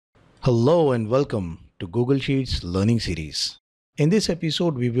Hello and welcome to Google Sheets learning series. In this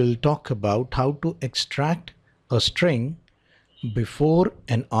episode, we will talk about how to extract a string before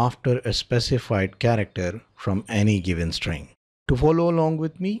and after a specified character from any given string. To follow along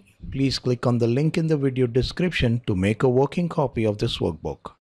with me, please click on the link in the video description to make a working copy of this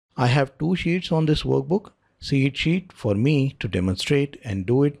workbook. I have two sheets on this workbook, see it sheet for me to demonstrate and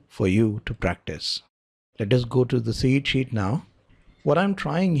do it for you to practice. Let us go to the see it sheet now. What I'm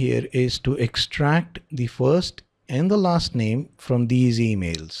trying here is to extract the first and the last name from these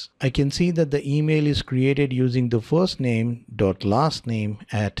emails. I can see that the email is created using the first name dot last name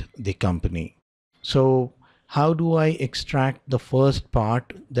at the company. So how do I extract the first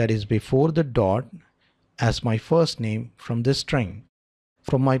part that is before the dot as my first name from this string?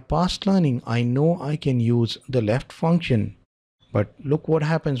 From my past learning, I know I can use the left function, but look what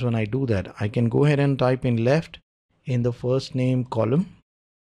happens when I do that. I can go ahead and type in left in the first name column,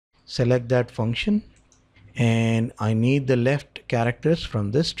 select that function, and I need the left characters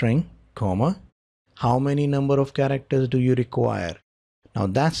from this string, comma. How many number of characters do you require? Now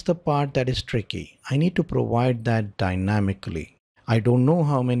that's the part that is tricky. I need to provide that dynamically. I don't know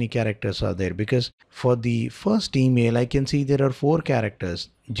how many characters are there because for the first email I can see there are 4 characters,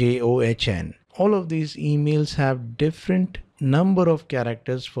 JOHN. All of these emails have different number of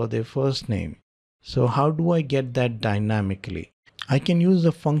characters for their first name. So how do I get that dynamically? I can use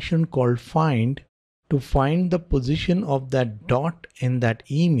a function called find to find the position of that dot in that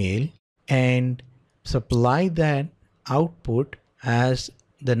email and supply that output as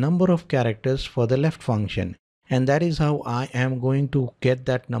the number of characters for the left function. And that is how I am going to get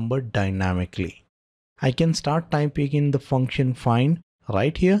that number dynamically. I can start typing in the function find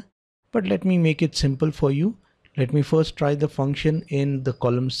right here, but let me make it simple for you. Let me first try the function in the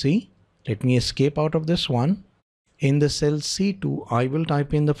column C. Let me escape out of this one. In the cell C2, I will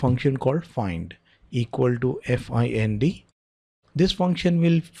type in the function called find equal to find. This function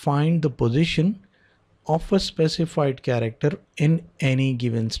will find the position of a specified character in any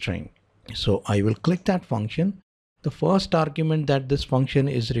given string. So I will click that function. The first argument that this function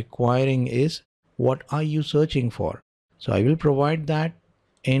is requiring is what are you searching for? So I will provide that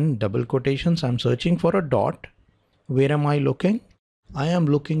in double quotations. I'm searching for a dot. Where am I looking? I am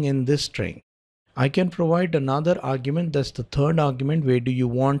looking in this string. I can provide another argument, that's the third argument. Where do you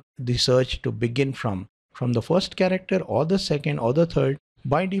want the search to begin from? From the first character or the second or the third?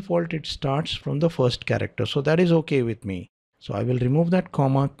 By default it starts from the first character, so that is okay with me. So I will remove that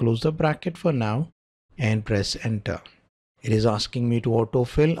comma, close the bracket for now and press enter. It is asking me to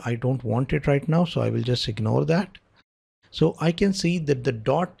autofill. I don't want it right now, so I will just ignore that. So I can see that the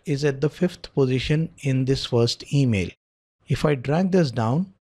dot is at the 5th position in this first email. If I drag this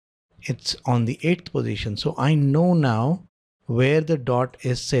down, it's on the 8th position. So I know now where the dot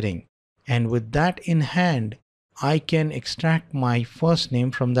is sitting. And with that in hand, I can extract my first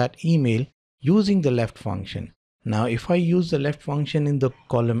name from that email using the left function. Now, if I use the left function in the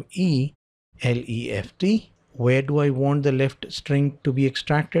column E, left, where do I want the left string to be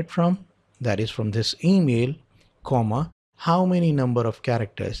extracted from? That is from this email, comma, how many number of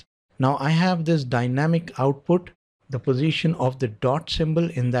characters? Now I have this dynamic output, the position of the dot symbol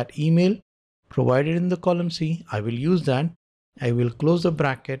in that email provided in the column C. I will use that. I will close the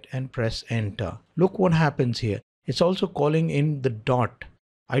bracket and press enter. Look what happens here. It's also calling in the dot.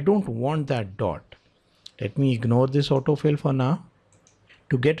 I don't want that dot. Let me ignore this autofill for now.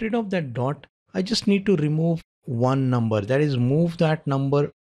 To get rid of that dot, I just need to remove one number, that is move that number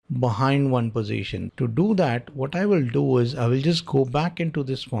behind one position. To do that, what I will do is I will just go back into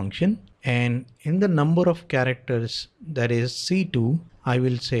this function and in the number of characters, that is C2, I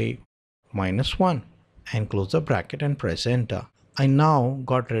will say -1 and close the bracket and press enter. I now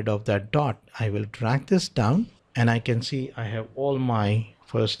got rid of that dot. I will drag this down and I can see I have all my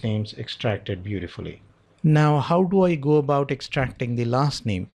first names extracted beautifully. Now, how do I go about extracting the last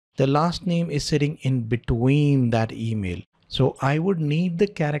name? The last name is sitting in between that email. So I would need the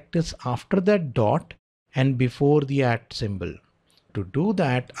characters after that dot and before the @ symbol. To do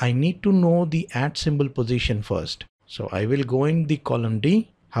that, I need to know the @ symbol position first. So I will go in the column D.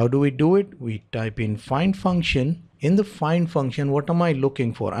 How do we do it? We type in find function. In the find function, what am I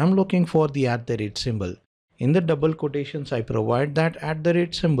looking for? I'm looking for the @ symbol. In the double quotations, I provide that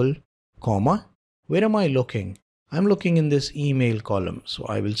 @ symbol, comma. Where am I looking? I'm looking in this email column. So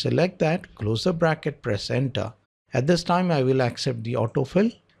I will select that, close the bracket, press enter. At this time, I will accept the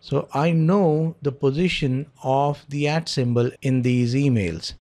autofill. So I know the position of the @ symbol in these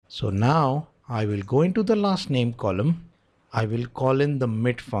emails. So now I will go into the last name column. I will call in the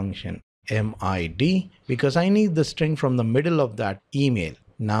mid function, mid, because I need the string from the middle of that email.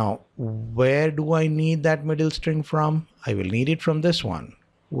 Now, where do I need that middle string from? I will need it from this one.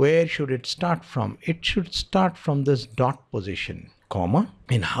 Where should it start from? It should start from this dot position, comma.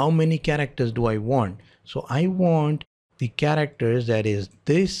 And how many characters do I want? So I want the characters that is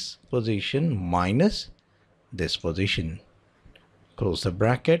this position minus this position. Close the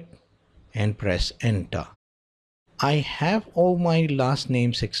bracket and press enter. I have all my last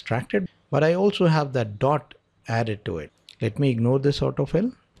names extracted, but I also have that dot added to it. Let me ignore this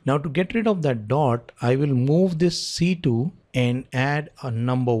autofill. Now to get rid of that dot, I will move this C2 and add a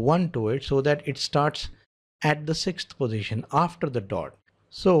number 1 to it so that it starts at the 6th position after the dot.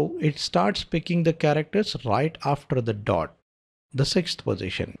 So it starts picking the characters right after the dot, the 6th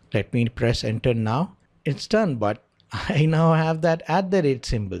position. Let me press enter now. It's done, but I now have that @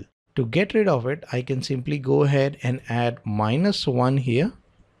 symbol. To get rid of it, I can simply go ahead and add -1 here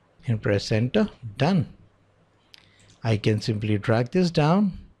and press enter. Done. I can simply drag this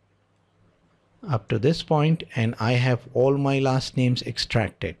down up to this point and I have all my last names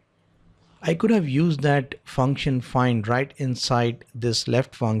extracted. I could have used that function find right inside this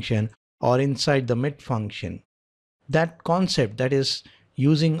left function or inside the mid function. That concept, that is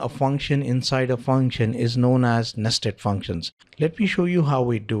using a function inside a function, is known as nested functions. Let me show you how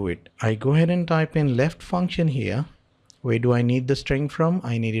we do it. I go ahead and type in left function here. Where do I need the string from?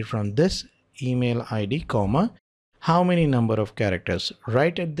 I need it from this email ID, comma, how many number of characters.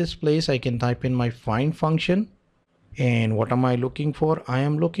 Right at this place I can type in my find function. And what am I looking for? I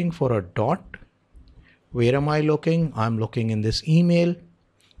am looking for a dot. Where am I looking? I'm looking in this email.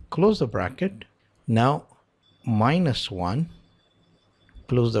 Close the bracket. Now -1,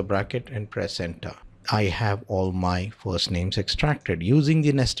 close the bracket and press enter. I have all my first names extracted using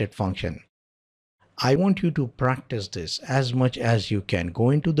the nested function. I want you to practice this as much as you can. Go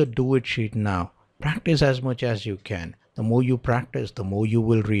into the do it sheet now. Practice as much as you can. The more you practice, the more you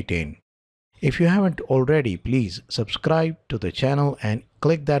will retain. If you haven't already, please subscribe to the channel and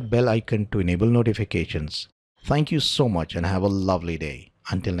click that bell icon to enable notifications. Thank you so much and have a lovely day.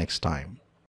 Until next time.